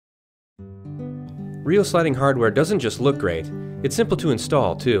Real sliding hardware doesn't just look great, it's simple to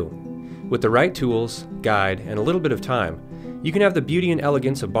install too. With the right tools, guide, and a little bit of time, you can have the beauty and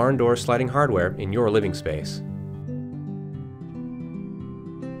elegance of barn door sliding hardware in your living space.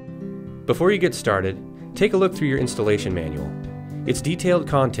 Before you get started, take a look through your installation manual. Its detailed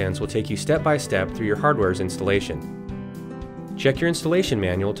contents will take you step by step through your hardware's installation. Check your installation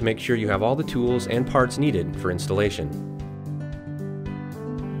manual to make sure you have all the tools and parts needed for installation.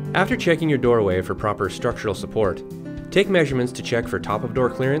 After checking your doorway for proper structural support, take measurements to check for top of door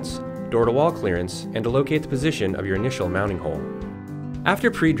clearance, door-to-wall clearance, and to locate the position of your initial mounting hole.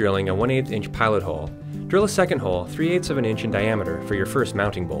 After pre-drilling a 1/8 inch pilot hole, drill a second hole 3/8 of an inch in diameter for your first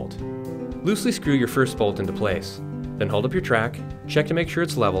mounting bolt. Loosely screw your first bolt into place, then hold up your track, check to make sure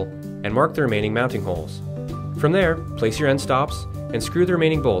it's level, and mark the remaining mounting holes. From there, place your end stops and screw the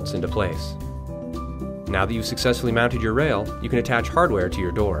remaining bolts into place. Now that you've successfully mounted your rail, you can attach hardware to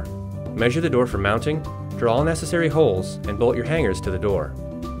your door. Measure the door for mounting, drill all necessary holes, and bolt your hangers to the door.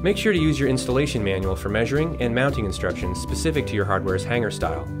 Make sure to use your installation manual for measuring and mounting instructions specific to your hardware's hanger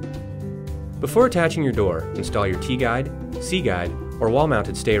style. Before attaching your door, install your T-guide, C-guide, or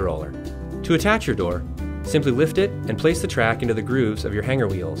wall-mounted stay roller. To attach your door, simply lift it and place the track into the grooves of your hanger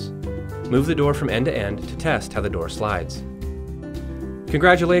wheels. Move the door from end to end to test how the door slides.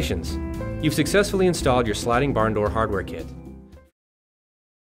 Congratulations! You've successfully installed your sliding barn door hardware kit.